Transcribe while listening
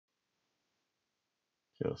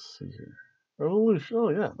Let's see here. Revolution. Oh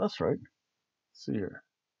yeah, that's right. Let's see here.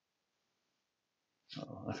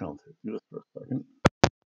 Oh, I found it. Do this for a second.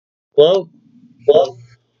 Hello.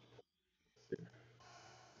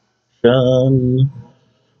 Shun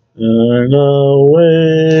and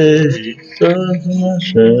away,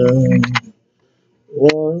 sunshine.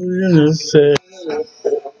 What are you gonna say?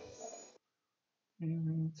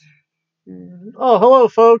 Oh, hello,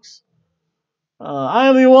 folks. I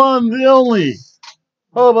am the one, the only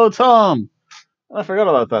Hobo Tom. I forgot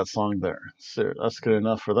about that song there. So that's good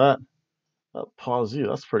enough for that. Pause you.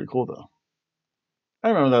 That's pretty cool, though. I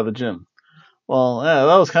remember that at the gym. Well, yeah,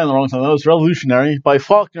 that was kind of the wrong song. That was Revolutionary by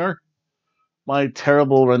Faulkner. My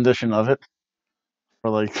terrible rendition of it. For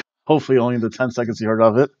like, hopefully only the 10 seconds you heard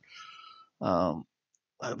of it. Um,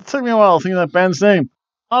 it took me a while thinking that band's name.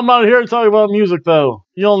 I'm not here to talk about music, though.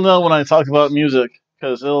 You'll know when I talk about music,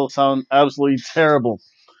 because it'll sound absolutely terrible.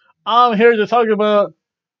 I'm here to talk about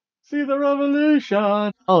See the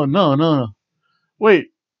Revolution. Oh, no, no, no.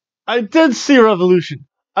 Wait, I did see Revolution.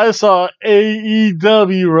 I saw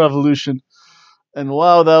AEW Revolution. And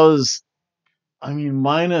wow, that was, I mean,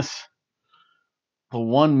 minus the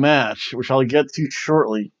one match, which I'll get to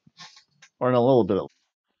shortly, or in a little bit.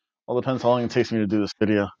 All depends how long it takes me to do this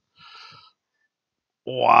video.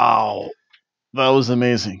 Wow, that was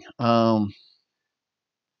amazing. Can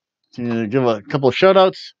you give a couple of shout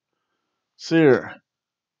outs? See here.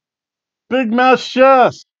 Big Mouth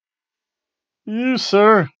Jess, you,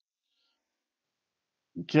 sir,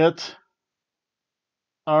 get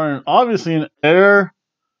are obviously an air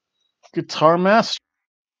guitar master.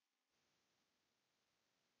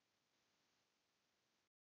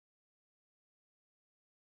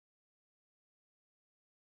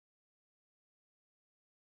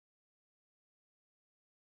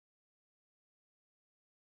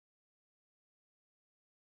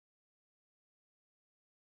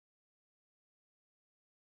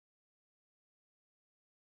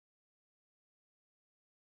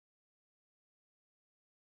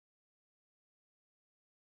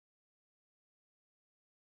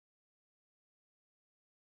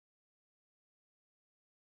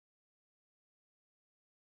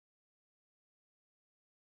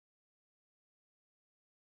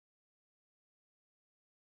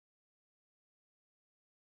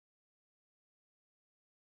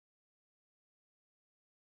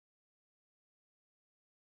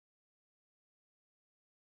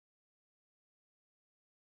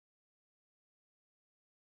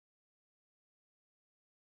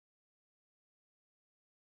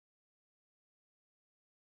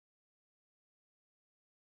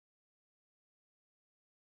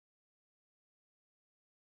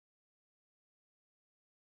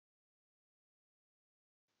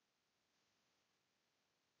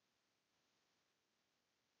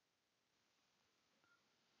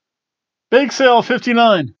 Bake Sale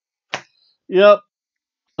 59. Yep.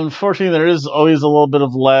 Unfortunately, there is always a little bit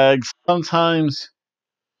of lag. Sometimes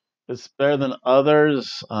it's better than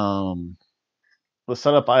others. The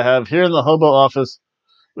setup I have here in the Hobo office,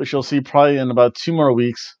 which you'll see probably in about 2 more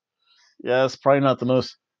weeks. Yeah, it's probably not the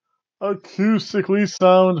most acoustically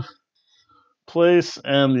sound place,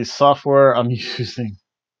 and the software I'm using,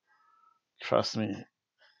 trust me,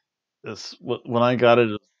 is when I got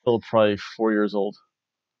it, it's still probably 4 years old.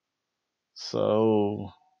 So,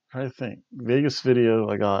 I think Vegas Video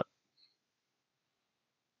I got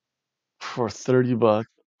for $30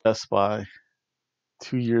 Best Buy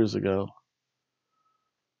 2 years ago.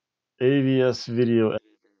 AVS Video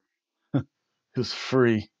is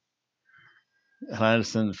free, and I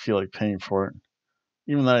just didn't feel like paying for it.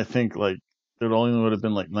 Even though I think like it only would have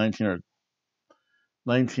been like 19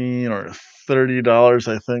 or $30,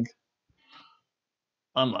 I think.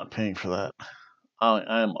 I'm not paying for that.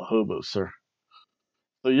 I am a hobo, sir.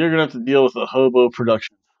 So you're gonna have to deal with a hobo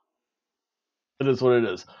production. It is what it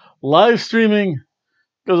is. Live streaming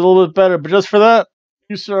goes a little bit better, but just for that,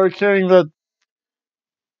 you start carrying that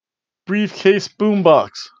briefcase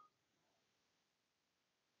boombox.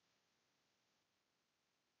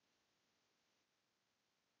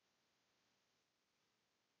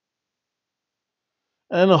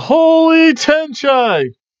 And holy tenchai!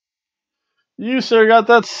 You, sir, got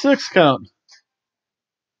that 6 count.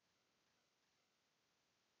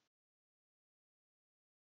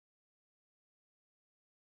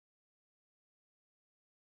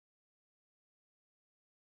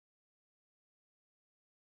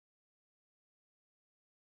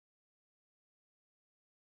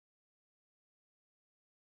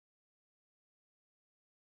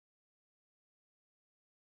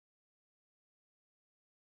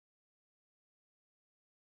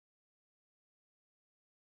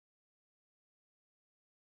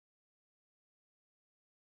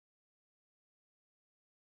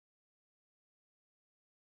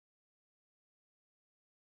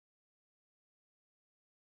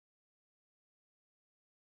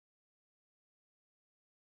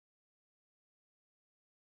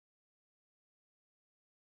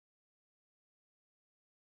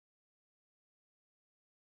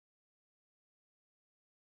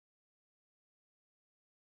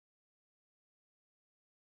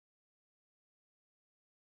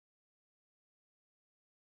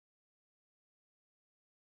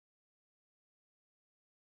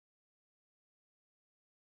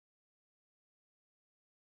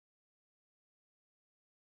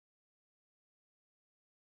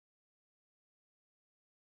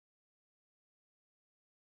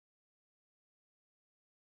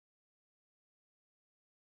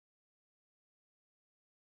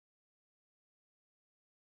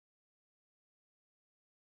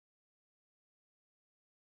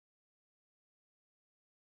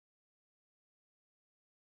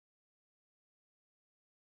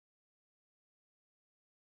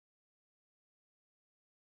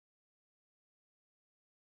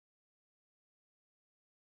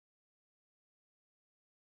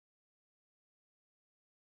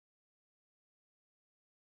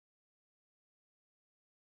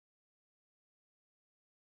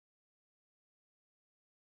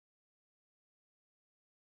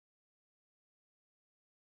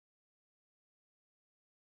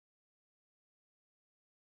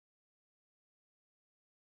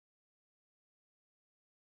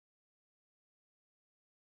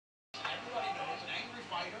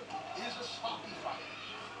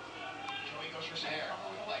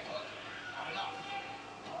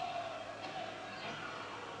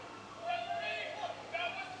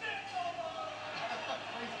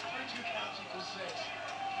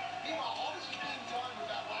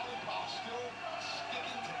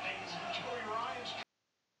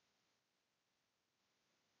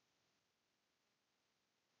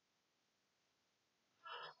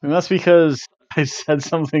 And that's because I said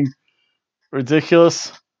something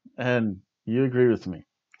ridiculous, and you agree with me.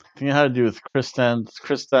 I think it had to do with Chris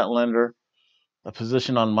Statlander, a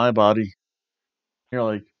position on my body. You're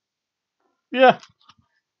like, yeah,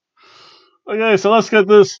 okay, so let's get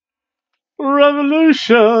this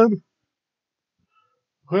revolution.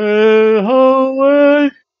 Way, ho, way.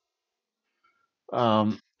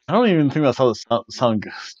 I don't even think that's how the song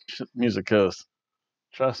goes, music goes.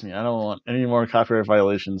 Trust me, I don't want any more copyright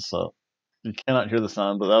violations, so you cannot hear the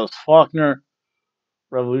sound. But that was Faulkner,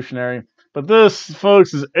 Revolutionary. But this,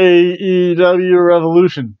 folks, is AEW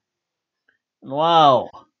Revolution. And wow,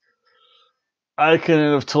 I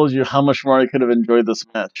couldn't have told you how much more I could have enjoyed this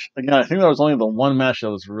match. Again, I think there was only the one match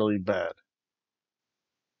that was really bad.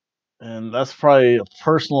 And that's probably a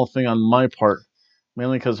personal thing on my part,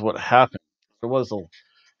 mainly because what happened. There was, I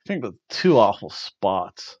think, the two awful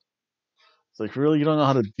spots. It's like, really? You don't know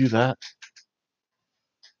how to do that?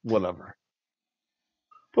 Whatever.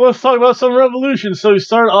 But let's talk about some Revolution. So we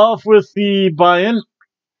start off with the buy-in.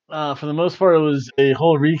 For the most part, it was a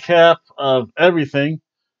whole recap of everything.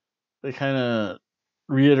 They kind of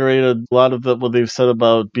reiterated a lot of what they've said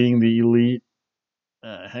about being the elite.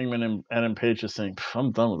 Hangman and Adam Page just saying,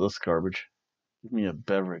 I'm done with this garbage. Give me a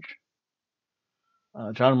beverage.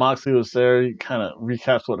 John Moxley was there. He kind of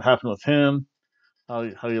recaps what happened with him, how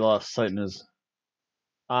he lost sight in his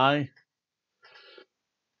eye,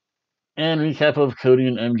 and recap of Cody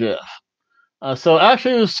and MJF. So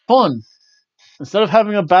actually, it was fun. Instead of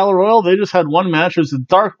having a battle royal, they just had one match. It was the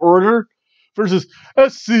Dark Order versus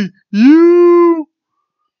SCU,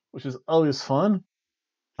 which is always fun.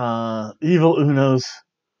 Evil Unos.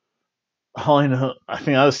 All I know, I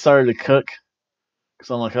think I started to cook because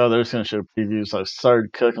I'm like, oh, they're just gonna show previews. So I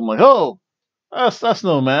started to cook. I'm like, oh, that's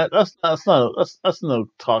no match. That's no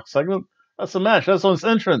talk segment. That's a match. That's on its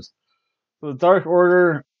entrance. The Dark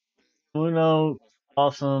Order, Uno,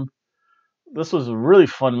 awesome. This was a really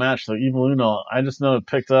fun match though. Evil Uno, I just know it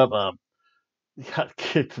picked up. He got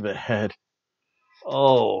kicked to the head.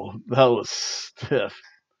 Oh, that was stiff.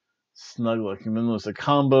 Snug looking. Then there was a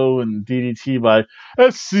combo and DDT by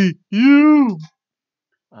SCU.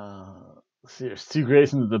 Let's see here. Stu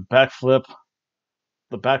Grayson did the backflip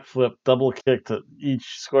double kick to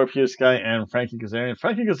each Scorpio Sky and Frankie Kazarian.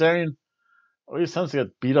 Frankie Kazarian always tends to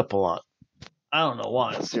get beat up a lot. I don't know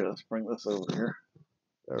why. Let's see. Let's bring this over here.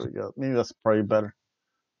 There we go. Maybe that's probably better.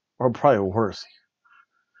 Or probably worse.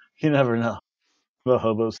 You never know. The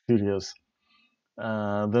Hobo Studios.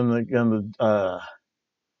 Then again, the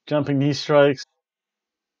jumping knee strikes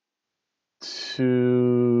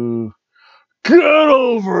to get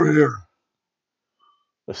over here.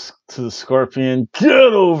 To the Scorpion, get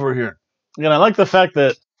over here. Again, I like the fact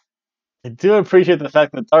that I do appreciate the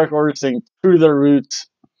fact that Dark Order staying true to their roots.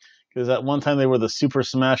 Because at one time they were the Super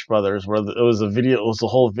Smash Brothers, where it was a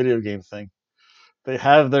whole video game thing. They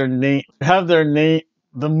have their the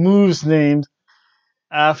moves named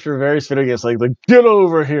after various video games, like the Get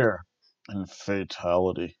Over Here and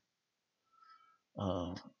Fatality.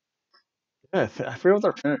 Yeah, I forget what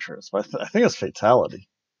their finisher is, but I think it's Fatality.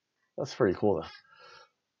 That's pretty cool.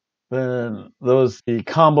 Then there was the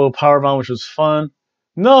combo powerbomb, which was fun.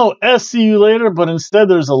 No, see you later, but instead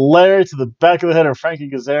there's a Larry to the back of the head of Frankie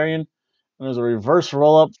Kazarian, and there's a reverse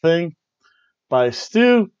roll-up thing by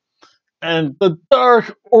Stu, and the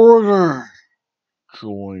Dark Order.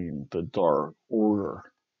 Join the Dark Order.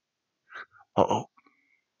 Uh-oh.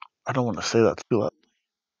 I don't want to say that too loud.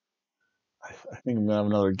 I think I'm gonna have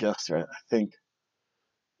another guest here. I think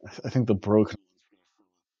the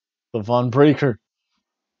Von Breaker,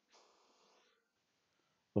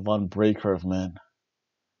 the Von Breaker of men,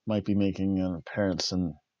 might be making an appearance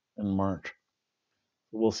in March.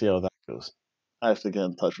 We'll see how that goes. I have to get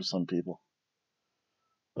in touch with some people,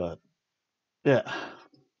 but yeah.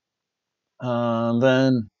 Then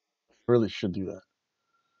I really should do that.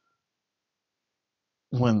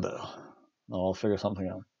 When though? I'll figure something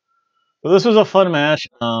out. But this was a fun match.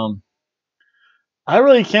 I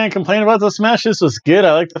really can't complain about this match. This was good.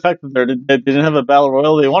 I like the fact that they didn't have a battle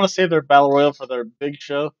royal. They want to save their battle royal for their big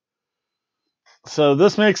show. So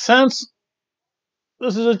this makes sense.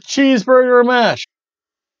 This is a cheeseburger match.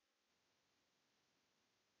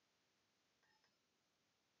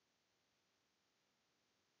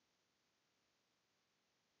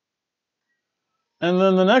 And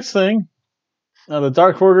then the next thing, the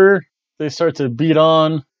Dark Order, they start to beat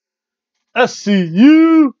on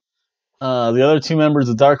SCU. The other two members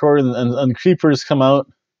of Dark Order and Creepers come out.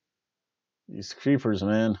 These Creepers,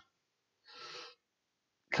 man.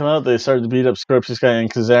 Come out, they start to beat up Scorpius Guy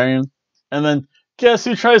and Kazarian. And then, guess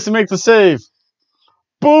who tries to make the save?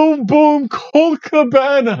 Boom, boom, Colt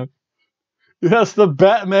Cabana. Yes, the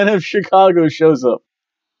Batman of Chicago shows up.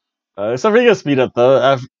 Except for he gets beat up,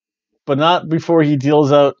 though. But not before he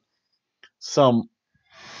deals out some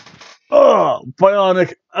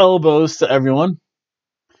bionic elbows to everyone.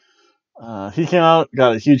 He came out,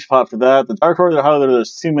 got a huge pop for that. The Dark Order, however,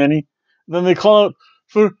 there's too many. Then they call out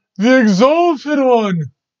for the Exalted One.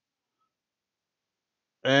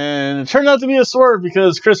 And it turned out to be a swerve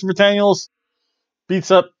because Christopher Daniels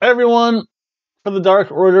beats up everyone for the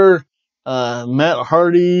Dark Order. Matt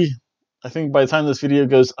Hardy, I think by the time this video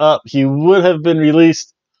goes up, he would have been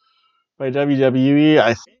released by WWE.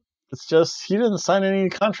 I think it's just he didn't sign any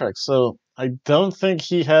contracts, so I don't think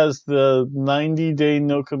he has the 90-day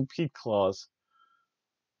no compete clause.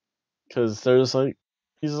 Because there's like,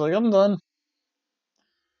 he's like, I'm done.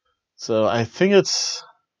 So I think it's,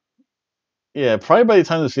 yeah, probably by the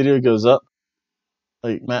time this video goes up,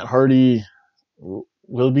 like Matt Hardy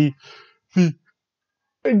will be the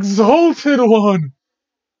Exalted One.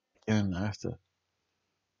 And I have to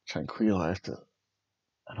tranquil. I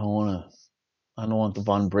don't want the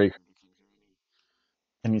Von Breaker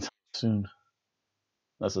anytime soon,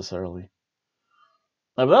 necessarily.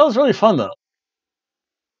 But that was really fun, though.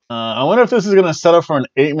 I wonder if this is going to set up for an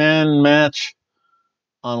 8-man match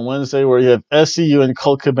on Wednesday where you have SCU and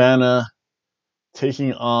Colt Cabana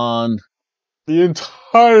taking on the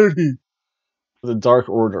entirety of the Dark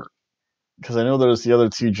Order. Because I know there's the other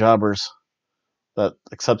two jobbers that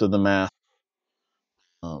accepted the math.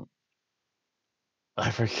 I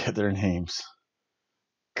forget their names.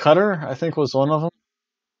 Cutter, I think, was one of them.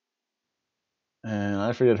 And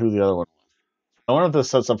I forget who the other one was. I wonder if this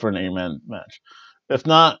sets up for an 8-man match. If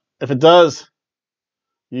not, if it does,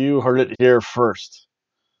 you heard it here first.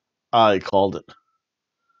 I called it.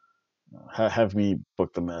 Have me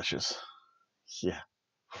book the matches. Yeah,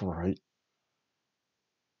 right.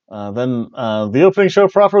 Then the opening show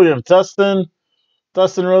proper, we have Dustin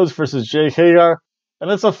Rhodes versus Jake Hagar, and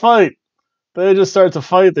it's a fight. They just start to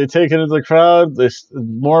fight. They take it into the crowd.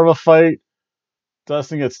 More of a fight.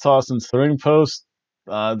 Dustin gets tossed into the ring post.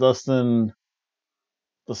 Dustin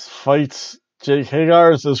just fights Jake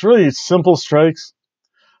Hagar. It's really simple strikes.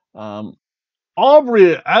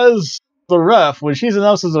 Aubrey, as the ref, when she's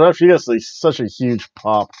announced as the ref, she gets like such a huge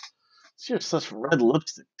pop. She has such red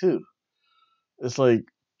lipstick, too. It's like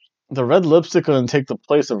the red lipstick going to take the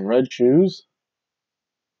place of red shoes.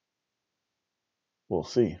 We'll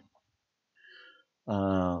see.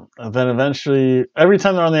 And then eventually, every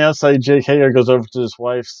time they're on the outside, Jake Hagar goes over to his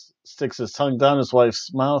wife, sticks his tongue down his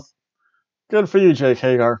wife's mouth. Good for you, Jake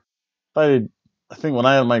Hagar. I think when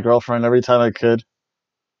I had my girlfriend, every time I could,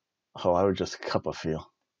 I would just cup a feel.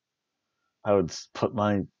 I would put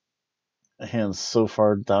my hands so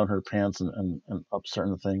far down her pants and up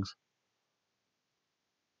certain things.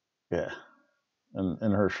 Yeah. And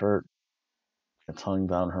in her shirt, a tongue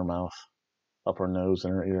down her mouth, up her nose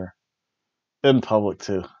and her ear. In public,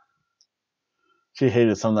 too. She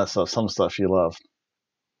hated some of that stuff. Some stuff she loved.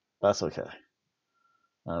 That's okay.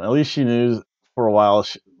 At least she knew for a while,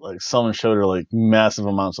 someone showed her like massive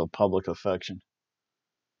amounts of public affection.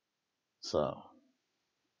 So,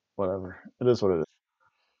 whatever. It is what it is.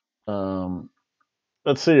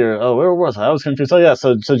 Let's see here. Oh, where was I? I was confused. Oh yeah,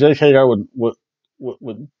 so Jake Hagar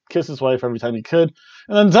would kiss his wife every time he could,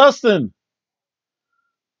 and then Dustin,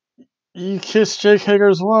 you kissed Jake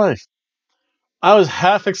Hagar's wife. I was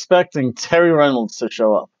half expecting Terry Reynolds to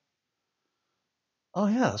show up. Oh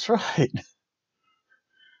yeah, that's right.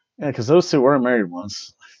 Yeah, because those two weren't married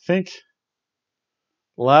once. I think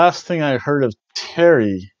last thing I heard of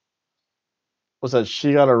Terry was that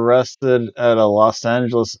she got arrested at a Los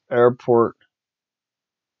Angeles airport.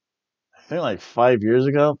 I think like 5 years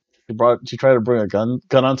ago. She tried to bring a gun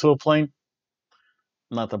onto a plane.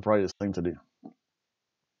 Not the brightest thing to do.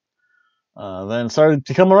 Then started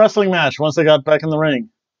to become a wrestling match once they got back in the ring.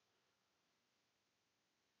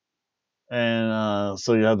 And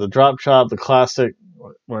so you have the drop chop, the classic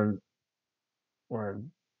where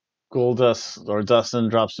Goldust or Dustin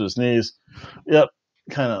drops to his knees. Yep,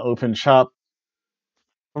 kind of open chop.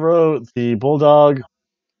 The Bulldog.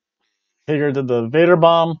 Hager did the Vader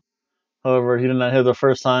bomb. However, he did not hit the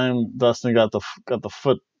first time. Dustin got the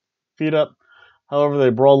feet up. However, they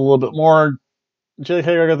brawled a little bit more. Jake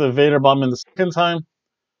Hager got the Vader bomb in the second time.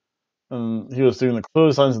 And he was doing the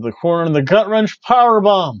clotheslines in the corner and the gut wrench power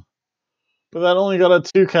bomb. But that only got a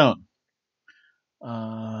 2 count.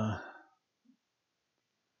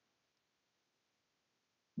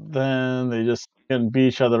 Then they just can beat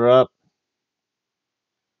each other up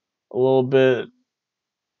a little bit.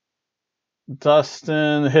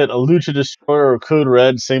 Dustin hit a Lucha Destroyer or Code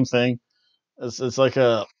Red, same thing. It's like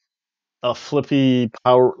a flippy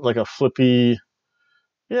power, like a flippy,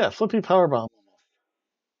 flippy power bomb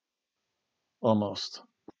almost.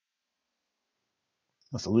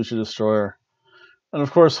 That's a Lucha Destroyer. And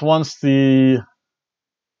of course, once the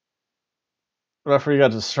referee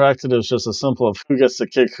got distracted, it was just a simple of who gets to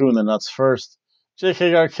kick who in the nuts first. Jake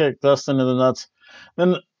Hagar kicked Dustin in the nuts.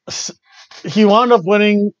 Then he wound up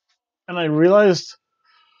winning, and I realized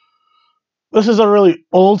this is a really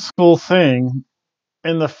old school thing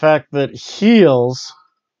in the fact that heels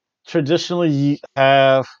traditionally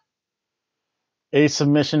have a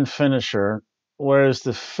submission finisher, whereas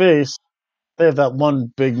the face, they have that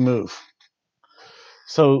one big move.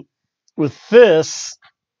 So with this,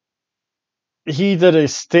 he did a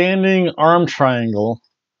standing arm triangle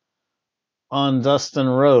on Dustin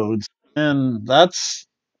Rhodes, and that's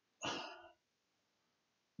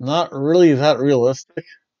not really that realistic.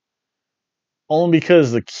 Only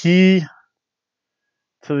because the key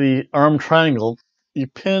to the arm triangle, you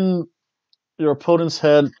pin your opponent's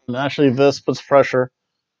head, and actually this puts pressure.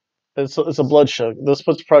 It's a blood shock. This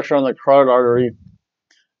puts pressure on the carotid artery.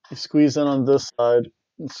 You squeeze in on this side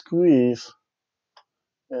and squeeze.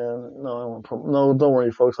 And no, I won't. No, don't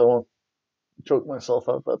worry, folks. I won't choke myself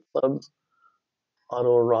out. That sounds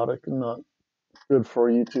autoerotic and not good for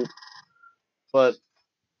YouTube. But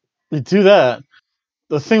you do that.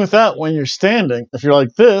 The thing with that, when you're standing, if you're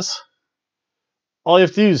like this, all you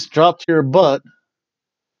have to do is drop to your butt,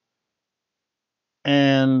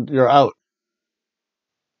 and you're out.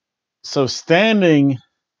 So standing,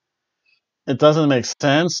 it doesn't make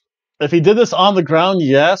sense. If he did this on the ground,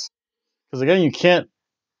 yes, because again, you can't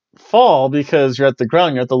fall because you're at the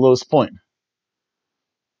ground. You're at the lowest point.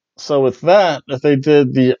 So with that, if they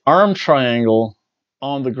did the arm triangle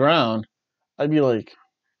on the ground, I'd be like,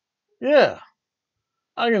 yeah,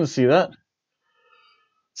 I can see that.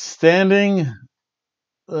 Standing,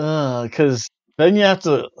 because then you have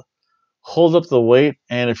to hold up the weight,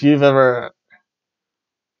 and if you've ever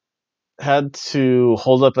had to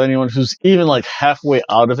hold up anyone who's even like halfway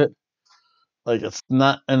out of it, like it's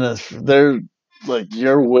not, and if they're like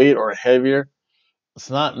your weight or heavier,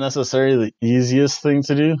 it's not necessarily the easiest thing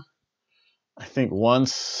to do. I think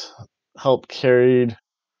once helped carried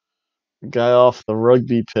a guy off the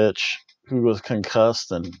rugby pitch who was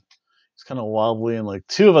concussed and he's kind of wobbly, and like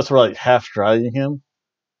 2 of us were like half dragging him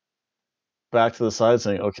back to the side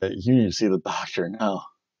saying, okay, you need to see the doctor now.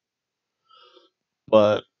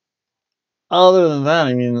 But other than that,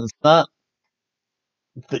 I mean, it's not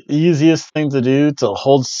the easiest thing to do to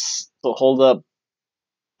hold up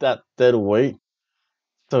that dead weight.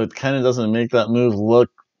 So it kind of doesn't make that move look,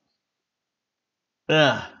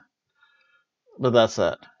 yeah. But that's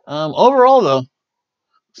that. Overall, though,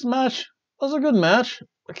 this match was a good match.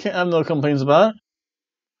 I can't have no complaints about it.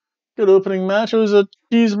 Good opening match. It was a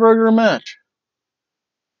cheeseburger match.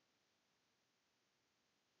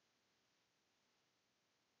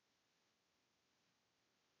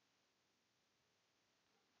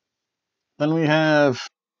 Then we have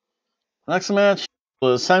next match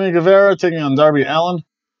was Sammy Guevara taking on Darby Allin.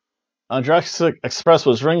 Jurassic Express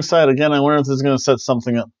was ringside. Again, I wonder if this is going to set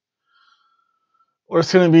something up. Or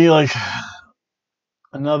it's going to be like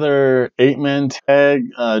another 8-man tag.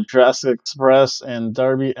 Jurassic Express and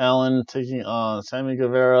Darby Allin taking on Sammy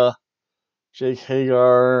Guevara, Jake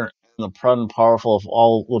Hagar, and the proud and powerful of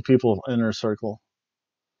all the people of Inner Circle.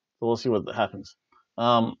 So we'll see what happens.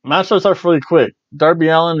 Match starts off really quick. Darby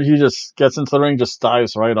Allin, he just gets into the ring, just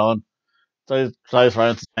dives right on. Dives right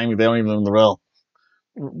into Sammy. They don't even ring the bell.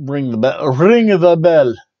 Ring the bell. Ring the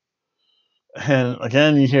bell. And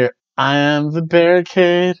again, you hear, I am the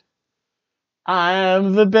barricade. I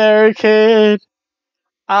am the barricade.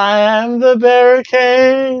 I am the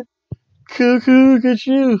barricade. Cuckoo, get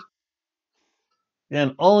you.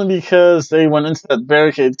 And only because they went into that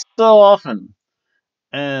barricade so often.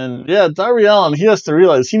 And yeah, Darby Allin, he has to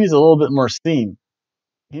realize he needs a little bit more steam.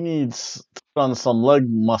 He needs to put on some leg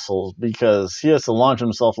muscles because he has to launch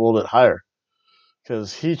himself a little bit higher.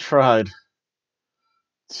 Because he tried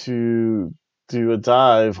to do a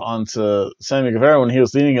dive onto Sammy Guevara when he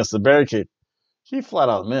was leaning against the barricade. He flat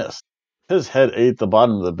out missed. His head ate the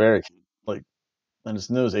bottom of the barricade, like, and his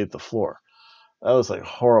nose ate the floor. That was like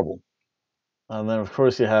horrible. And then of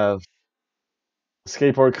course you have a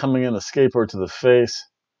skateboard coming in, a skateboard to the face.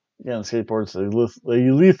 Again, skateboard's a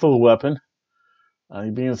lethal weapon. He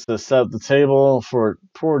begins to set up the table for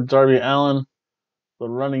poor Darby Allin. The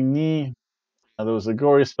running knee. There was a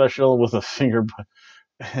gory special with a finger,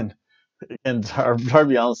 and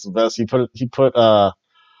Darby Allin's the best. He put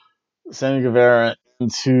Sammy Guevara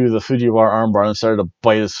into the Fujiwara armbar and started to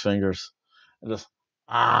bite his fingers, and just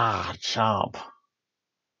chomp.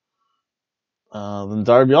 Then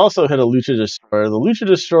Darby also hit a Lucha Destroyer. The Lucha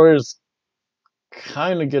Destroyer is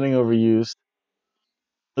kind of getting overused.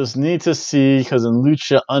 It's neat to see because in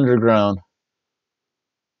Lucha Underground,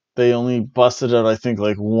 they only busted it, I think,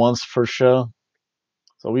 like once per show.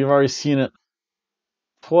 So we've already seen it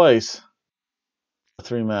twice,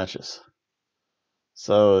 3 matches.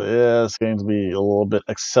 So yeah, it's going to be a little bit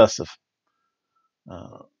excessive.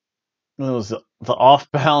 It was the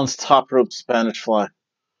off-balance top rope Spanish fly.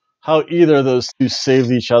 How either of those two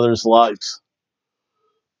saved each other's lives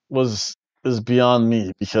is beyond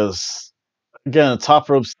me, because again, a top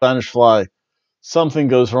rope Spanish fly, something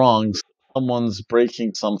goes wrong, someone's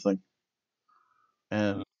breaking something,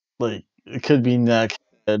 and like it could be neck,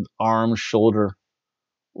 head, arm, shoulder,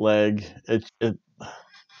 leg.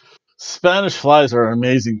 Spanish flies are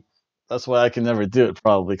amazing. That's why I can never do it,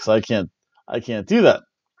 probably, because I can't do that.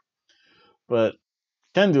 But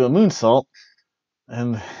can do a moonsault,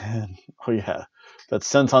 and oh yeah, that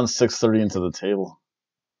senton 630 into the table.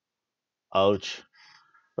 Ouch.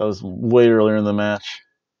 That was way earlier in the match.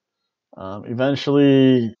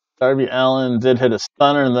 Eventually, Darby Allin did hit a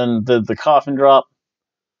stunner and then did the coffin drop.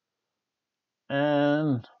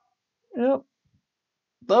 And yep,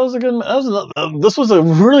 that was a good. This was a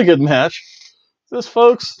really good match. This,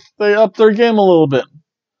 folks, they upped their game a little bit.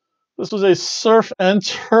 This was a surf and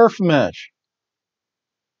turf match.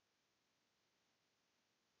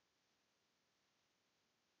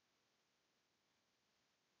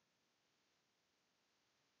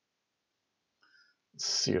 Let's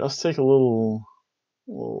see. Let's take a little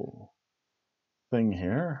thing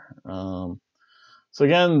here. So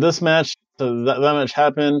again, this match, that match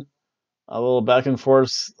happened. A little back and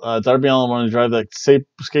forth. Darby Allin wanted to drive that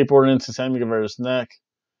skateboard into Sammy Guevara's neck.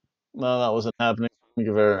 No, that wasn't happening. Sammy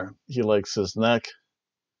Guevara, he likes his neck.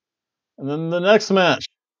 And then the next match.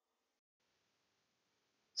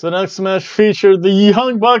 So the next match featured the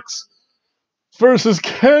Young Bucks versus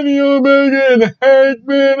Kenny Omega and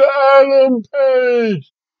Hangman Adam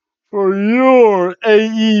Page for your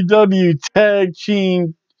AEW Tag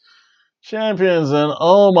Team Champions. And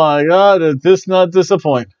oh my God, did this not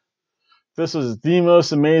disappoint? This was the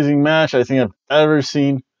most amazing match I think I've ever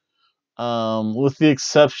seen. With the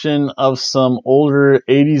exception of some older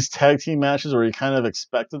 80s tag team matches where you kind of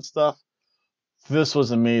expected stuff, this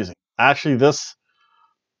was amazing. Actually, this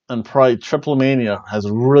and probably Triple Mania has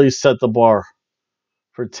really set the bar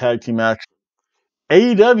for tag team action.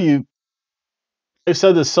 AEW, I've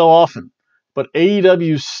said this so often, but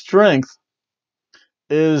AEW's strength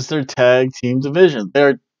is their tag team division.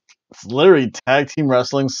 They're literally tag team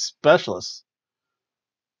wrestling specialists.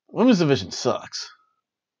 Women's division sucks.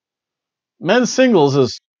 Men's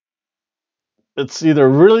singles it's either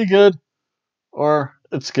really good or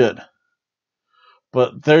it's good.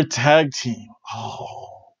 But their tag team,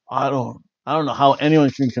 I don't know how anyone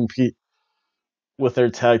can compete with their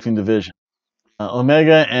tag team division.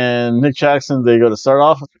 Omega and Nick Jackson, they go to start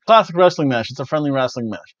off with a classic wrestling match. It's a friendly wrestling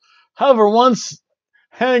match. However, once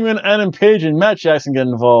Hangman, Adam Page, and Matt Jackson get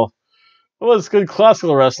involved, it was good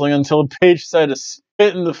classical wrestling until Page decided to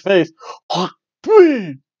spit in the face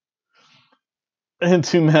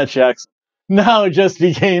into Matt Jackson. Now it just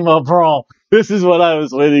became a brawl. This is what I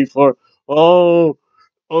was waiting for. Oh,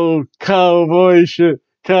 cowboy shit.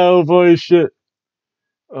 Cowboy shit.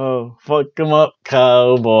 Oh, fuck him up,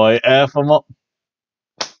 cowboy. F him up.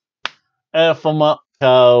 F him up,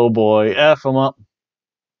 cowboy. F him up.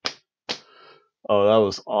 Oh, that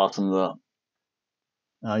was awesome, though.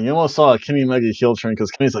 You almost saw a Kenny Omega heel turn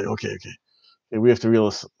because Kenny's like, okay, we have to reel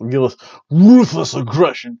this ruthless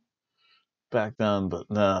aggression back down, but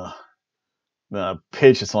no.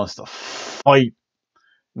 Paige just wants to fight.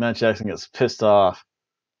 Matt Jackson gets pissed off.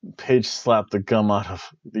 Paige slapped the gum out of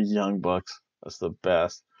the Young Bucks. That's the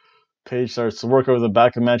best. Paige starts to work over the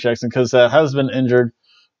back of Matt Jackson because that has been injured.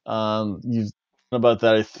 You've known about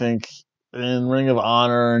that, I think, in Ring of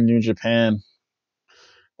Honor and New Japan.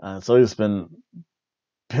 It's always been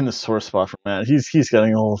a sore spot for Matt. He's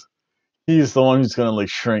getting old. He's the one who's gonna like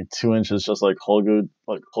shrink 2 inches, just like Hulk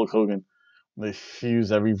Hogan. They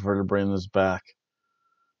fuse every vertebrae in his back.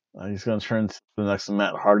 He's gonna turn into the next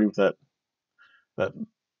Matt Hardy with that.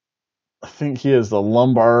 I think he has the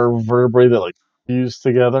lumbar vertebrae that like fuse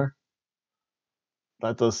together.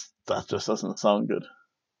 That just doesn't sound good.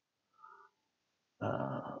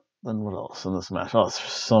 Then what else in this match? Oh, there's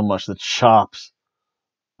so much. The chops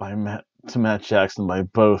by Matt Jackson by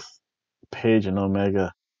both Page and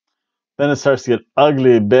Omega. Then it starts to get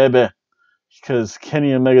ugly, baby, because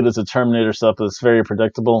Kenny Omega does a Terminator stuff that's very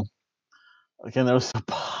predictable. Again, there was a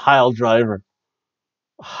pile driver.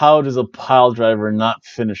 How does a pile driver not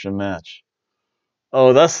finish a match?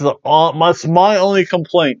 Oh, that's my only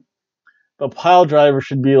complaint. The pile driver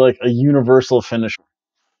should be like a universal finisher.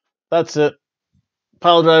 That's it.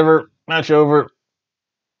 Pile driver, match over.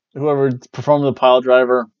 Whoever performed the pile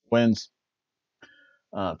driver wins.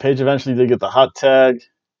 Page eventually did get the hot tag.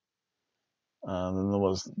 Then there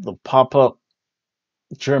was the pop up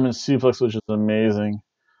German suplex, which is amazing.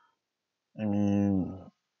 I mean,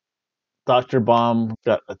 Dr. Bomb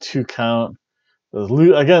got a 2 count.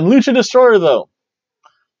 Again, Lucha Destroyer, though.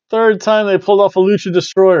 Third time they pulled off a Lucha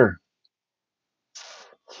Destroyer.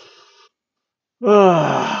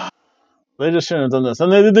 They just shouldn't have done this.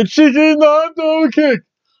 And they did the chicken no kick.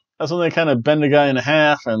 That's when they kind of bend the guy in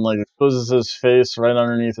half and like exposes his face right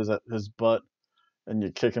underneath his butt, and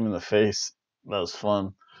you kick him in the face. That was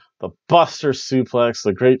fun. The Buster Suplex,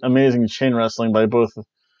 the great, amazing chain wrestling by both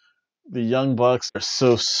the Young Bucks are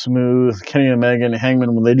so smooth. Kenny Omega and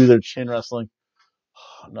Hangman, when they do their chain wrestling,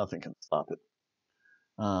 nothing can stop it.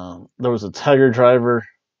 There was a Tiger Driver,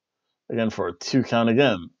 again for a 2 count.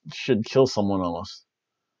 Again, should kill someone almost.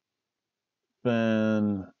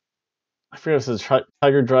 Then I forget if it's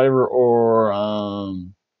Tiger Driver or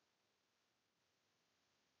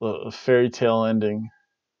the fairy tale ending,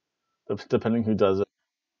 depending who does it.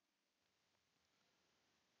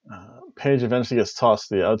 Page eventually gets tossed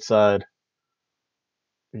to the outside.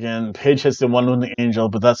 Again, Page hits the one with the Angel,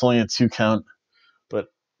 but that's only a 2 count. But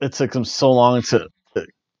it took him so long to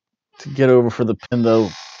get over for the pin, though.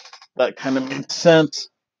 That kind of made sense.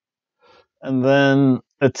 And then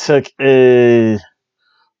it took a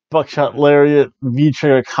buckshot lariat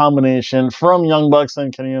V-trigger combination from Young Bucks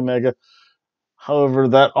and Kenny Omega. However,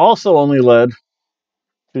 that also only led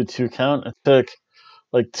to a 2 count. It took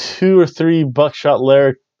like 2 or 3 buckshot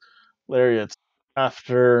lariats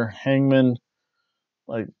after Hangman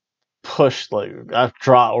like pushed like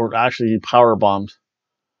drop, or actually he power bombed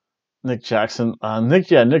Nick Jackson. Nick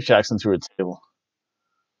Jackson through a table.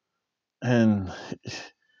 And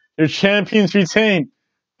your champions retain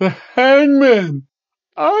the Hangman.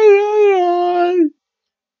 Aye.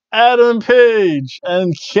 Adam Page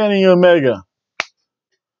and Kenny Omega.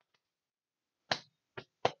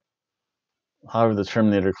 However the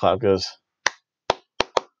Terminator clap goes.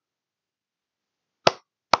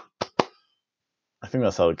 I think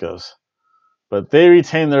that's how it goes. But they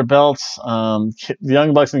retain their belts. The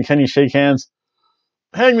Young Bucks and Kenny shake hands.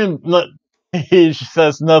 Hangman Page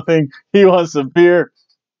says nothing. He wants a beer.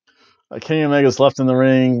 Kenny Omega's left in the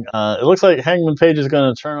ring. It looks like Hangman Page is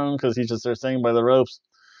going to turn on him because he's just there staying by the ropes.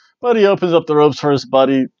 But he opens up the ropes for his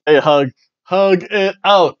buddy. Hey, hug it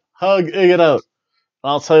out. Hug it out.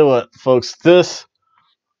 And I'll tell you what, folks, this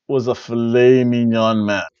was a filet mignon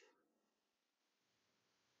match.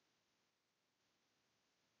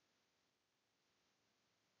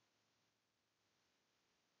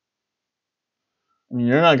 I mean,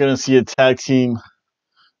 you're not going to see a tag team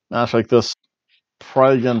match like this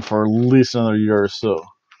probably again for at least another year or so.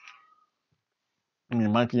 I mean, it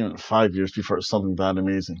might be even 5 years before it's something that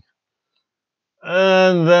amazing.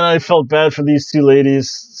 And then I felt bad for these two ladies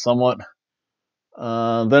somewhat.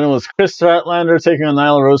 Then it was Chris Statlander taking on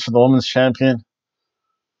Nyla Rose for the women's champion.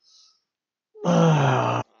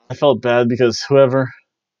 I felt bad because whoever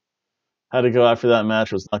had to go after that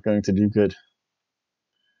match was not going to do good.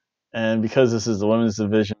 And because this is the women's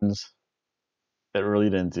divisions, it really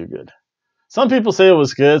didn't do good. Some people say it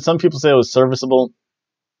was good. Some people say it was serviceable.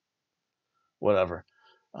 Whatever.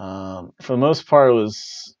 For the most part, it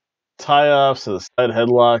was tie-offs to the side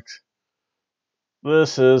headlock.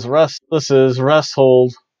 This is rest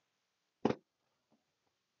hold.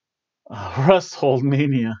 Rest hold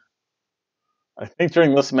mania. I think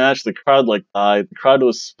during this match, the crowd died. The crowd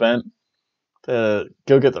was spent. They had to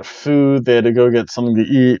go get their food. They had to go get something to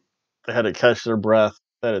eat. They had to catch their breath.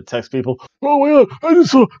 They had to text people, "Oh my god, I just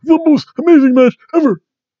saw the most amazing match ever."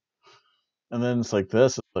 And then it's like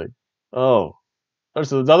this. It's like, oh,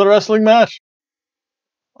 there's another wrestling match.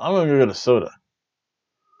 I'm gonna go get a soda.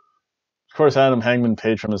 Of course, Adam Hangman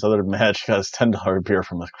Page from his other match got his $10 beer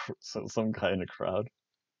from some guy in the crowd.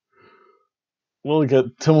 We'll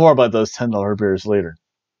get to more about those $10 beers later.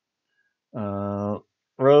 Nyla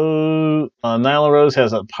Rose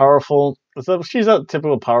has a powerful. She's a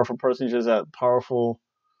typical powerful person. She has that powerful,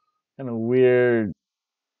 kind of weird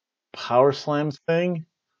power slam thing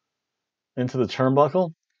into the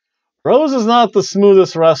turnbuckle. Rose is not the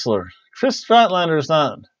smoothest wrestler. Chris Statlander is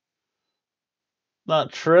not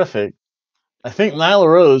terrific. I think Nyla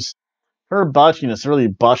Rose, her botchiness really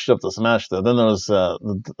botched up this match, though. Then there was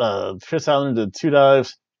Chris Statlander did 2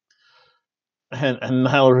 dives, and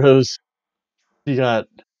Nyla Rose, she got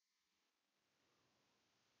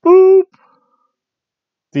boop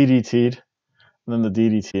DDT'd, and then the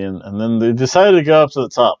DDT, and then they decided to go up to the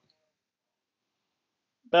top.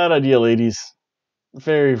 Bad idea, ladies.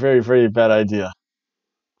 Very, very, very bad idea.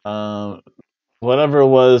 Whatever it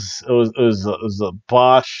was a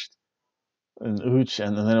botch and Uchi,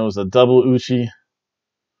 and then it was a double Uchi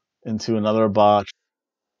into another botch.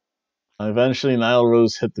 Eventually, Nyla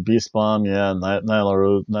Rose hit the Beast Bomb. Yeah,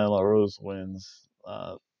 Nyla Rose wins.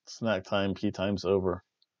 Snack time, P time's over.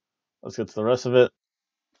 Let's get to the rest of it.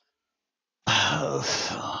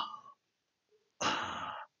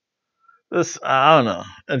 This, I don't know.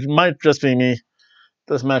 It might just be me.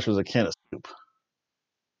 This match was a can of soup.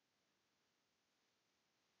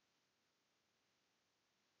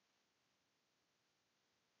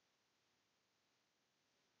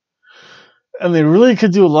 And they really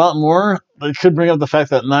could do a lot more. They could bring up the fact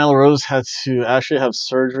that Nyla Rose had to actually have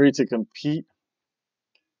surgery to compete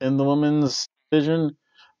in the women's division.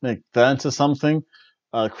 Make that into something.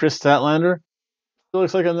 Chris Statlander still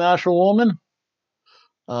looks like a natural woman.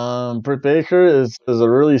 Britt Baker is a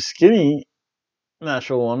really skinny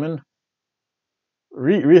natural woman.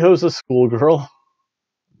 Riho's a schoolgirl.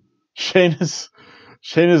 Shane is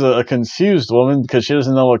a confused woman because she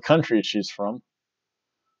doesn't know what country she's from,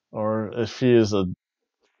 or if she is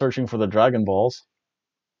searching for the Dragon Balls.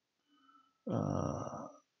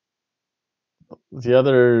 The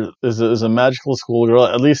other is a magical schoolgirl.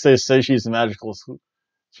 At least they say she's a magical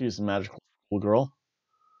schoolgirl.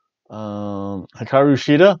 Hikaru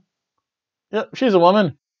Shida. Yep, she's a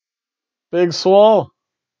woman. Big Swole.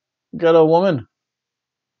 Got a woman.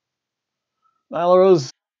 Nyla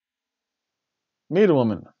Rose. Meet a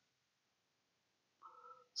woman.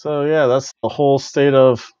 So yeah, that's the whole state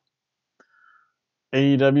of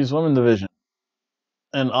AEW's women division.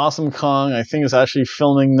 And Awesome Kong, I think, is actually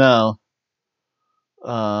filming now.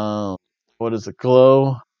 What is it?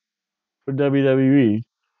 Glow for WWE.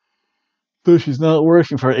 Though she's not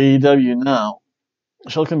working for AEW now.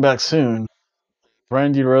 She'll come back soon.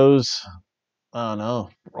 Brandy Rose. I don't know.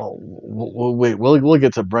 Wait, we'll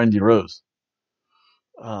get to Brandy Rose.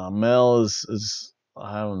 Mel is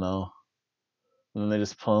I don't know. And then they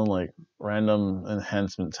just pull in like random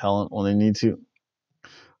enhancement talent when they need to.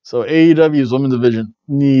 So AEW's women's division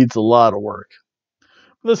needs a lot of work.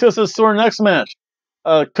 Let's go to our next match.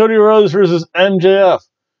 Cody Rhodes versus MJF.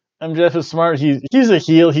 MJF is smart. He's a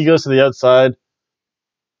heel. He goes to the outside.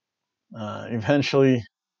 Eventually,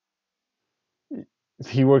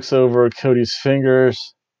 he works over Cody's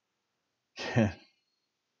fingers. Yeah.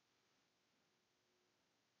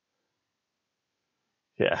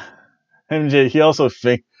 MJ, he also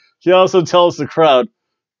tells the crowd,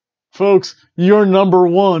 folks, you're number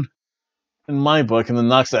one in my book, and then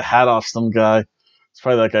knocks the hat off some guy. It's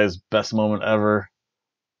probably that guy's best moment ever.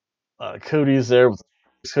 Cody's there.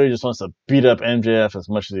 Cody just wants to beat up MJF as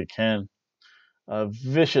much as he can.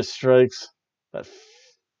 Vicious strikes. That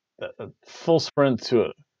full sprint to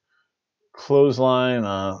a clothesline.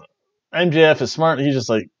 MJF is smart. He's just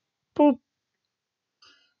like, boop.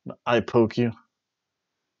 I poke you.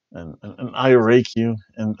 And I rake you.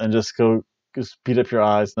 And just beat up your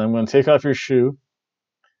eyes. And I'm going to take off your shoe.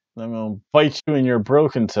 And I'm going to bite you in your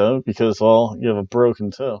broken toe because, well, you have a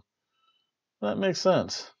broken toe. That makes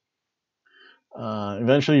sense.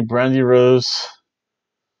 Eventually, Brandy Rose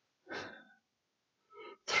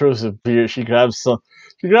throws a beer. She grabs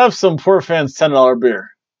some poor fan's $10 beer.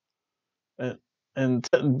 And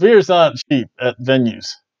beer's not cheap at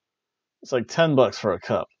venues. It's like $10 for a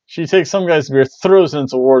cup. She takes some guy's beer, throws it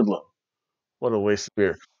into Wardlow. What a waste of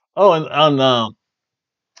beer. Oh, and on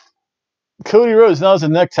Cody Rhodes now has a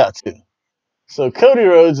neck tattoo. So Cody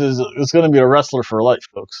Rhodes is going to be a wrestler for life,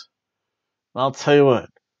 folks. And I'll tell you what,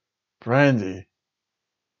 Brandy,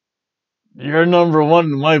 you're number one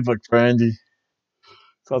in my book, Brandy.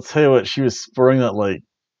 So I'll tell you what, she was wearing that like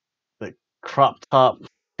crop top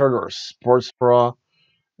shirt or a sports bra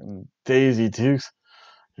and Daisy Dukes.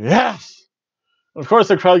 Yes. Of course,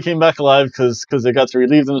 the crowd came back alive because they got to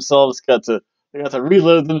relieve themselves, they got to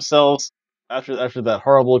reload themselves after that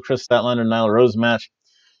horrible Chris Statlander and Nyla Rose match.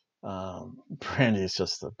 Brandy's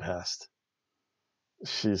just the best.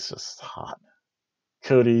 She's just hot.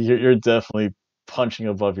 Cody, you're definitely punching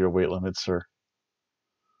above your weight limit, sir.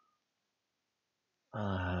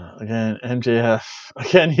 Again, MJF.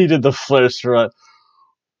 Again, he did the flare strut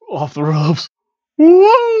off the ropes. Woo!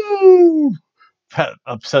 boo! That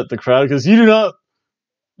upset the crowd because you do not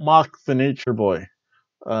mock the Nature Boy.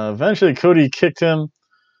 Eventually, Cody kicked him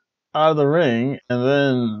out of the ring, and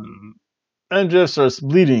then MJF starts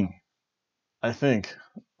bleeding, I think,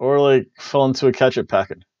 or like fell into a ketchup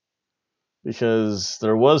packet because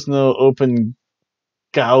there was no open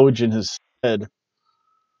gouge in his head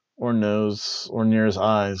or nose or near his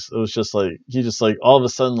eyes. It was just like he just like all of a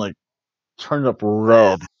sudden like turned up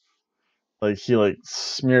red, like he like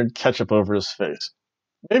smeared ketchup over his face.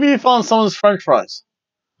 Maybe he found someone's French fries.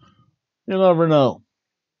 You never know.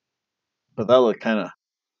 But that looked kind of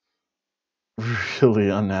really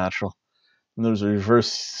unnatural. And there was a reverse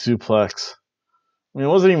suplex. I mean,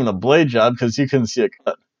 it wasn't even a blade job because you couldn't see a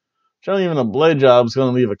cut. Generally, even a blade job is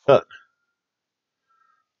going to leave a cut.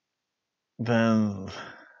 Then,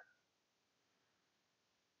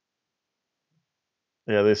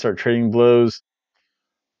 yeah, they start trading blows.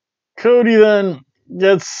 Cody then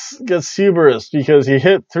gets hubris because he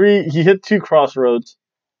hit two crossroads,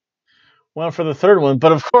 went for the third one,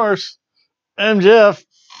 but of course MJF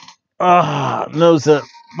knows that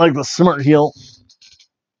like the smart heel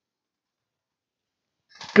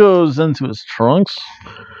goes into his trunks,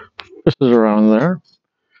 pushes around there,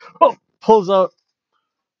 pulls out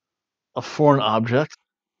a foreign object.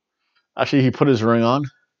 Actually, he put his ring on.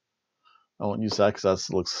 I won't use that because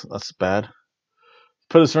that's bad.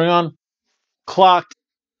 Put his ring on, clocked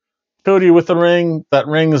Cody with the ring. That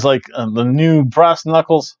ring is like the new brass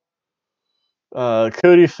knuckles.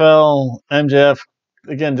 Cody fell. MJF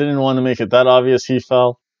again didn't want to make it that obvious. He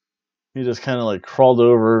fell. He just kind of like crawled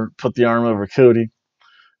over, put the arm over Cody,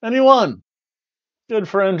 and he won. Good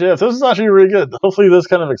for MJF. This is actually really good. Hopefully, this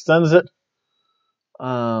kind of extends it.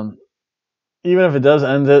 Even if it does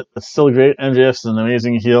end it, it's still great. MJF's an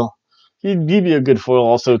amazing heel. He'd be a good foil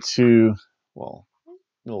also to, well,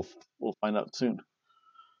 we'll find out soon.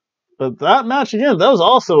 But that match again, that was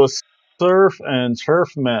also a surf and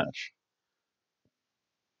turf match.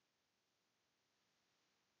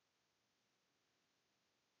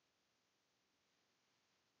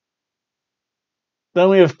 Then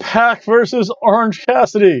we have Pac versus Orange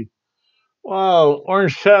Cassidy. Wow,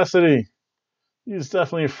 Orange Cassidy. He's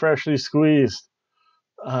definitely freshly squeezed.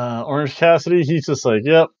 Orange Cassidy, he's just like,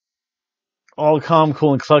 yep, all calm,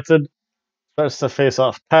 cool, and collected. Starts to face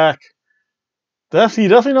off Pac. He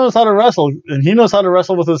definitely knows how to wrestle, and he knows how to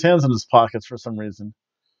wrestle with his hands in his pockets for some reason.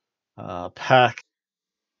 Pac,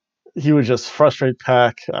 he would just frustrate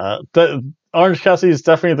Pac. Orange Cassidy is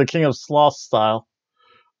definitely the king of sloth style.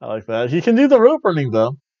 I like that. He can do the rope running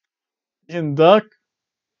though. He can duck,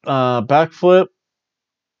 backflip,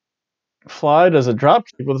 fly, does a drop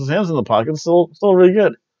kick with his hands in the pocket. Still really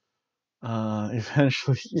good.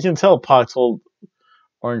 Eventually, you can tell Pac told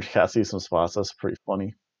Orange Cassidy some spots. That's pretty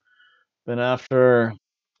funny. Then after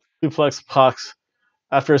suplex,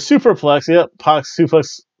 after a superplex, yep, Pac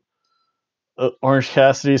suplex. Orange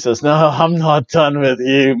Cassidy says, "No, I'm not done with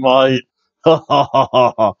you, mate.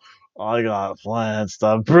 I got plans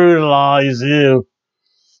to brutalize you."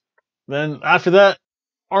 Then after that,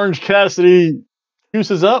 Orange Cassidy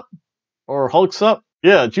juices up or hulks up.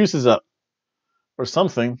 Yeah, juices up or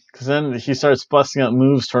something. Because then he starts busting out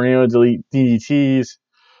moves, tornado delete DDTs,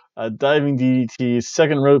 diving DDTs,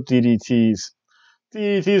 second rope DDTs,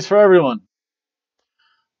 DDTs for everyone.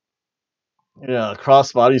 Yeah,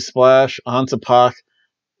 crossbody splash onto Pac.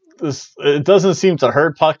 It doesn't seem to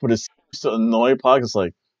hurt Pac, but it seems to annoy Pac. It's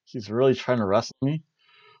like he's really trying to wrestle me.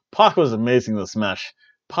 Pac was amazing this match.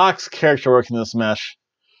 Pac's character work in this match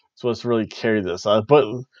is what's really carried this. But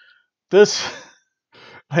this,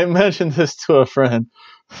 I mentioned this to a friend.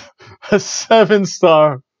 A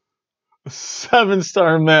seven-star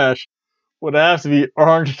match would have to be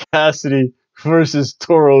Orange Cassidy versus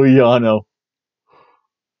Toru Yano.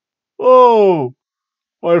 Oh,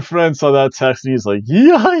 my friend saw that text and he's like,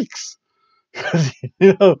 "Yikes!" Because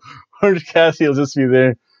Orange Cassidy will just be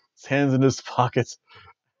there, his hands in his pockets.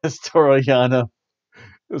 It's Toru Yano.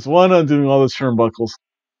 There's one on doing all the turnbuckles.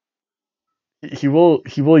 He will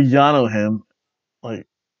Yano him like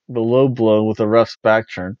the low blow with a ref's back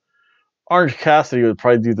turn. Orange Cassidy would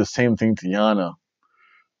probably do the same thing to Yano.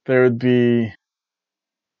 There would be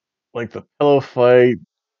like the pillow fight,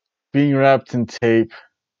 being wrapped in tape,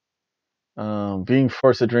 being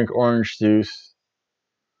forced to drink orange juice.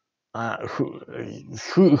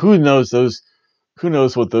 Who knows those? Who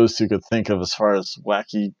knows what those two could think of as far as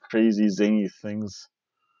wacky, crazy, zany things?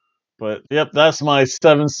 But yep, that's my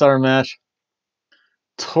 7-star match.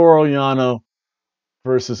 Toru Yano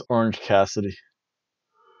versus Orange Cassidy.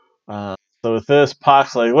 So with this,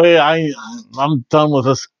 Pac's like, wait, I'm done with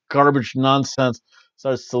this garbage nonsense.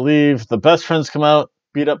 Starts to leave. The best friends come out.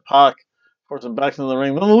 beat up Pac, force him back into the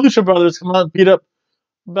ring. Then the Lucha Brothers come out, beat up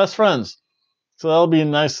Best Friends. So that'll be a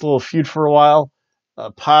nice little feud for a while.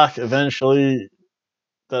 Pac eventually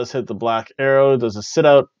does hit the Black Arrow, does a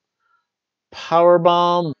sit-out power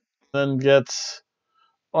bomb, then gets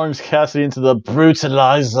Orange Cassidy into the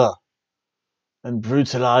Brutalizer, and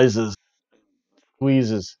brutalizes,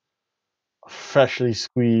 squeezes, freshly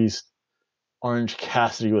squeezed Orange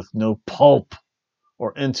Cassidy with no pulp,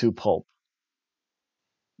 or into pulp.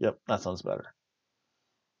 Yep, that sounds better.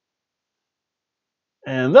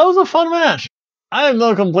 And that was a fun match. I have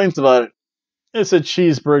no complaints about it. It's a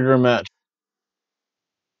cheeseburger match.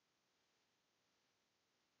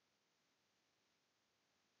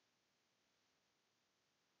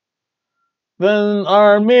 Then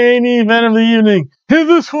our main event of the evening. In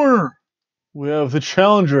this corner, we have the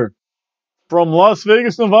challenger from Las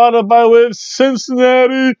Vegas, Nevada, by way of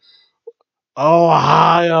Cincinnati,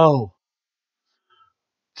 Ohio,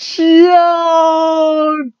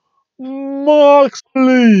 Jon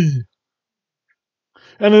Moxley.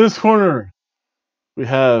 And in this corner, we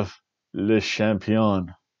have Le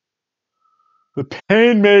Champion, the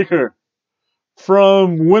Painmaker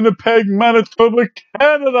from Winnipeg, Manitoba,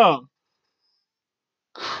 Canada,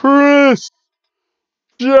 Chris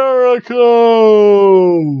Jericho.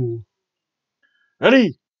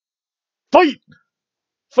 Ready? Fight!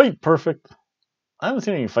 Fight Perfect. I haven't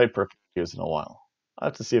seen any Fight Perfect videos in a while. I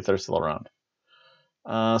have to see if they're still around.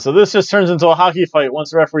 So this just turns into a hockey fight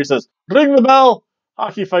once the referee says, ring the bell,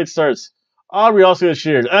 hockey fight starts. Aubrey also gets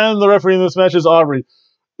cheered, and the referee in this match is Aubrey.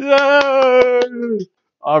 Yay!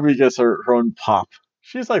 Aubrey gets her own pop.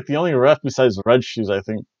 She's like the only ref besides Red Shoes, I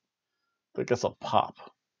think, that gets a pop.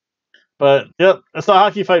 But, yep, it's a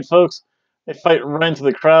hockey fight, folks. They fight right into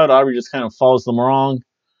the crowd. Aubrey just kind of follows them wrong.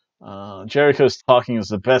 Jericho's talking as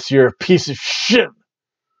the best. You're a piece of shit.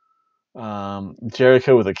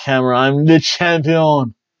 Jericho with a camera. I'm the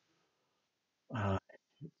champion.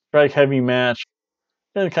 Strike heavy match.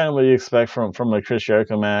 And kind of what you expect from a Chris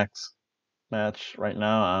Jericho match right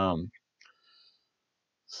now. Let's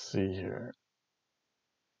see here.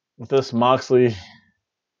 With this, Moxley,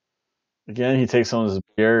 again, he takes some of his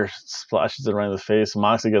beer, splashes it right in the face.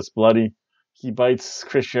 Moxley gets bloody. He bites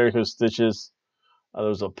Chris Jericho's stitches.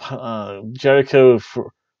 There's a Jericho,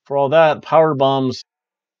 for all that, power bombs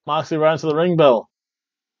Moxley right into the ring bell.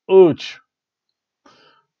 Ooch.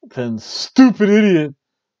 Then, stupid idiot,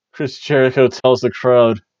 Chris Jericho tells the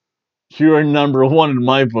crowd, you are number one in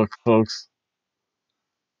my book, folks.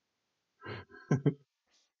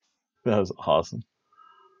 That was awesome.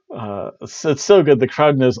 It's so good. The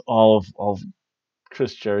crowd knows all of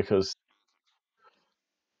Chris Jericho's.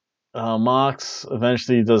 Mox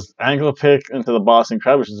eventually does ankle pick into the Boston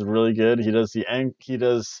Crab, which is really good. He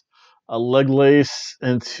does a leg lace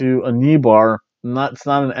into a knee bar. It's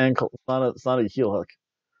not an ankle. It's not a heel hook,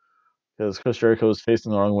 because Chris Jericho is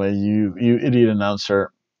facing the wrong way. You idiot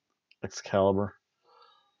announcer, Excalibur.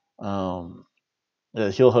 Yeah,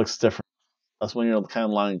 heel hook's different. That's when you're kind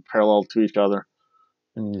of lying parallel to each other,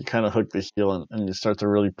 and you kind of hook the heel, and you start to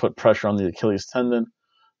really put pressure on the Achilles tendon.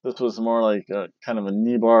 This was more like a kind of a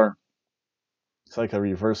knee bar. It's like a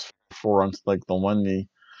reverse forearm, like the one knee.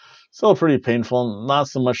 Still pretty painful. Not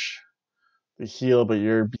so much the heel, but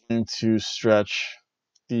you're beginning to stretch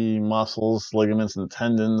the muscles, ligaments, and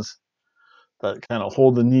tendons that kind of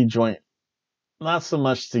hold the knee joint. Not so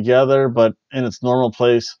much together, but in its normal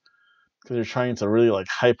place, because you're trying to really like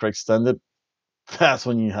hyperextend it. That's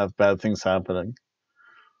when you have bad things happening.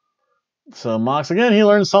 So Mox, again, he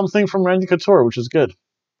learned something from Randy Couture, which is good.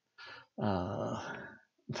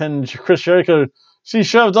 Then Chris Jericho, she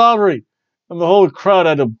shoved Aubrey, and the whole crowd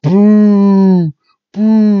had to boo,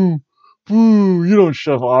 boo, boo. You don't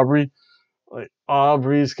shove Aubrey. Like,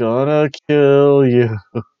 Aubrey's gonna kill you.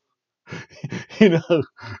 You know,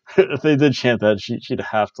 if they did chant that, she'd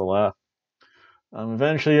have to laugh.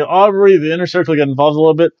 Eventually, Aubrey, the inner circle, get involved a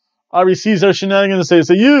little bit. Aubrey sees their shenanigans and says,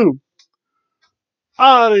 you,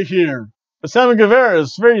 out of here. But Sammy Guevara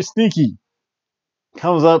is very sneaky.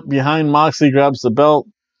 Comes up behind Moxley, grabs the belt.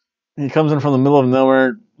 He comes in from the middle of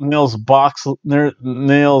nowhere, nails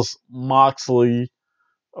Moxley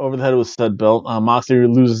over the head with said belt. Moxley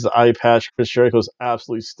loses the eye patch. Chris Jericho's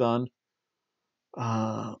absolutely stunned.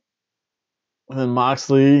 And then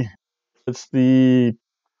Moxley hits the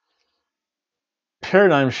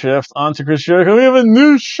paradigm shift onto Chris Jericho. We have a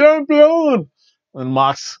new champion! And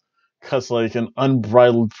Mox cuts like an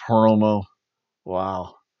unbridled promo.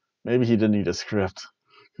 Wow. Maybe he didn't need a script,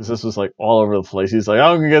 because this was like all over the place. He's like,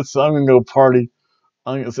 I'm gonna go party.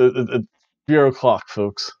 It's Bureau Clock,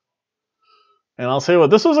 folks. And I'll tell you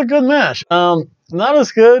what, this was a good match. Not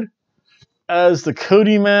as good as the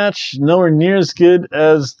Cody match, nowhere near as good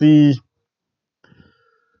as the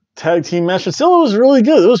tag team match, but still it was really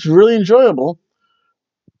good. It was really enjoyable.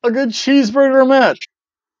 A good cheeseburger match.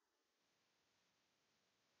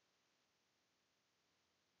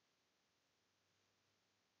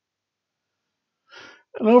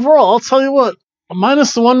 And overall, I'll tell you what,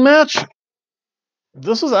 minus the one match,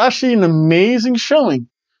 this was actually an amazing showing.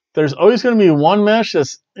 There's always going to be one match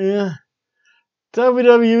that's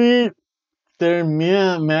WWE, their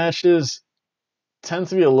matches tend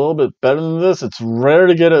to be a little bit better than this. It's rare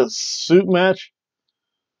to get a suit match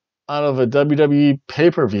out of a WWE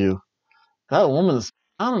pay-per-view. That woman's,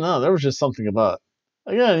 I don't know, there was just something about it.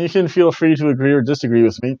 Again, you can feel free to agree or disagree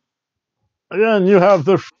with me. Again, you have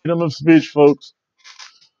the freedom of speech, folks.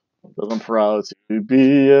 Because I'm proud to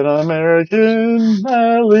be an American.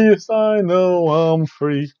 At least I know I'm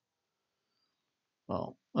free.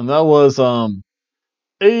 Oh, and that was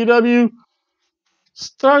AEW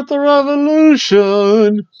Start the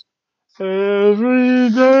Revolution every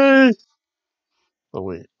day. Oh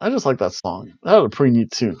wait, I just like that song. That had a pretty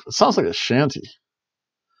neat tune. It sounds like a shanty,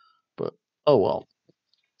 but oh well.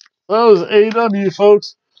 That was AEW,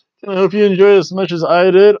 folks. I hope you enjoyed as much as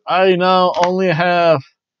I did. I now only have.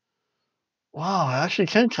 Wow, I actually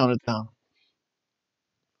can count it down.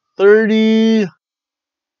 30.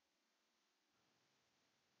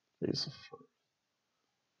 It's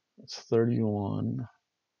 31.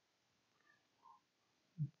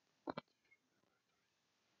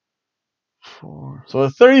 4. So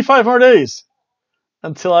 35 more days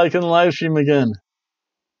until I can live stream again.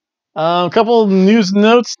 A couple of news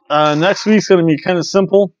notes. Next week's going to be kind of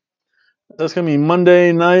simple. That's going to be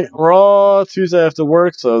Monday Night Raw. Tuesday I have to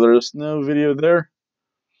work, so there's no video there.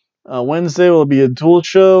 Wednesday will be a dual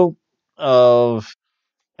show of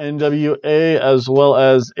NWA as well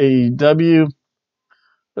as AEW.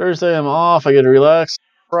 Thursday I'm off. I get to relax.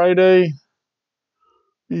 Friday,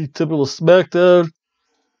 the typical SmackDown.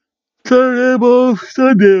 Saturday I'm off.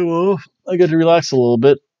 Sunday I'm off. I get to relax a little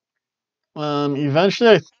bit. Eventually,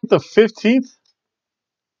 I think the 15th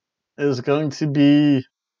is going to be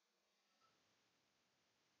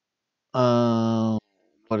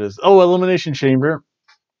Elimination Chamber.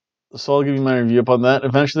 So I'll give you my review upon that.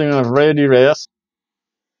 Eventually, I'm going to have Rey Reyes.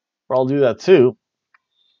 I'll do that too.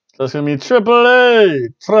 So it's going to be Triple A,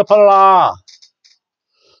 Triple A.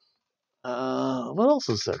 What else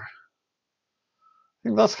is there? I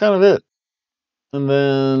think that's kind of it. And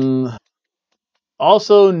then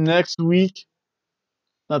also next week,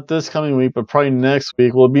 not this coming week, but probably next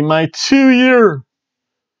week, will be my 2-year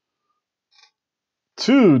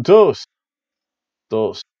dos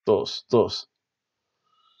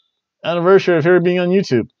anniversary of here being on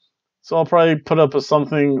YouTube. So I'll probably put up a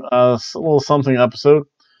little something episode.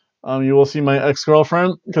 You will see my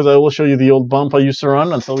ex-girlfriend because I will show you the old bump I used to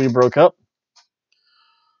run until we broke up.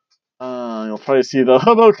 You'll probably see the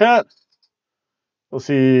Hobo cat. You'll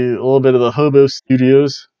see a little bit of the Hobo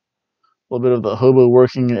studios, a little bit of the Hobo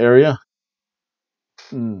working area.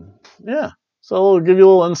 Yeah, so I'll give you a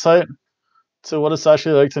little insight to what it's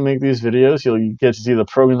actually like to make these videos. You'll get to see the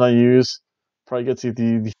programs I use. Probably get to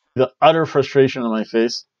see the utter frustration on my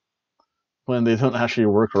face when they don't actually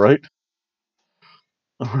work right,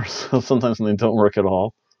 or sometimes when they don't work at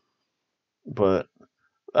all. But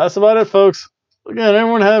that's about it, folks. Again,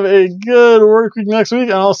 everyone have a good work week next week,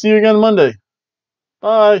 and I'll see you again Monday.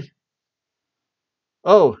 Bye.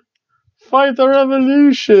 Oh, fight the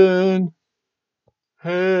revolution.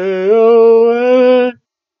 Hey, oh, hey.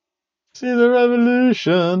 See the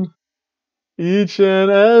revolution each and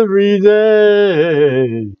every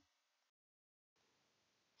day.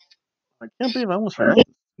 I can't believe I almost forgot.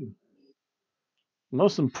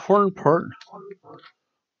 Most important part of the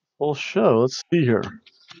whole show. Let's see here.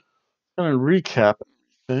 I'm going to recap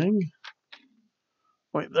everything.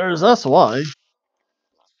 Wait, that's why.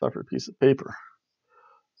 Separate piece of paper.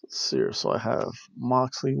 Let's see here. So I have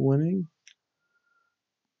Moxley winning,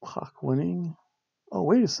 Pac winning. Oh,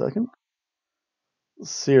 wait a second.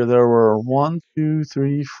 Let's see here. There were 1, 2,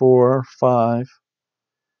 3, 4, 5,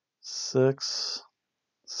 6,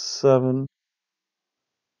 7,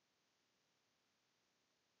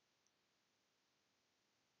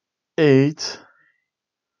 8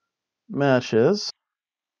 matches.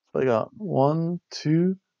 So I got 1,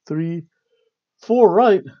 2, 3, 4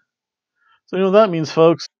 right. So you know what that means,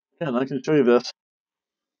 folks. And I can show you this.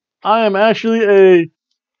 I am actually a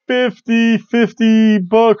 50-50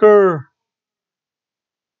 booker.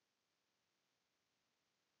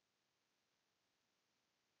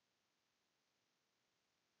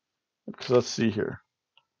 So let's see here.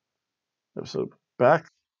 So back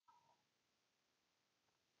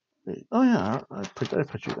Oh yeah, I put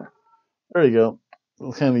you there. There you go.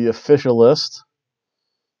 Kind of the official list.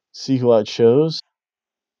 See who I chose.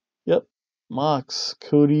 Yep. Mox,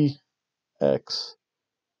 Cody, X,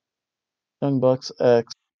 Young Bucks,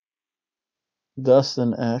 X,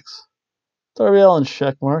 Dustin, X, Darby Allin,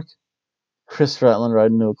 checkmark, Chris Stratland,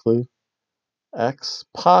 riding no clue, X,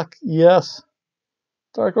 Pac, yes,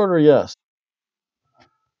 Dark Order, yes.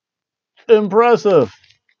 Impressive.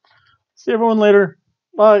 See everyone later.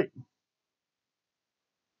 Bye.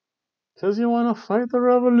 Because you want to fight the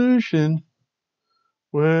revolution.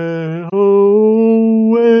 Way, oh,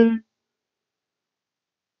 way.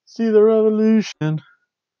 See the revolution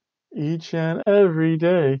each and every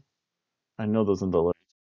day. I know those in the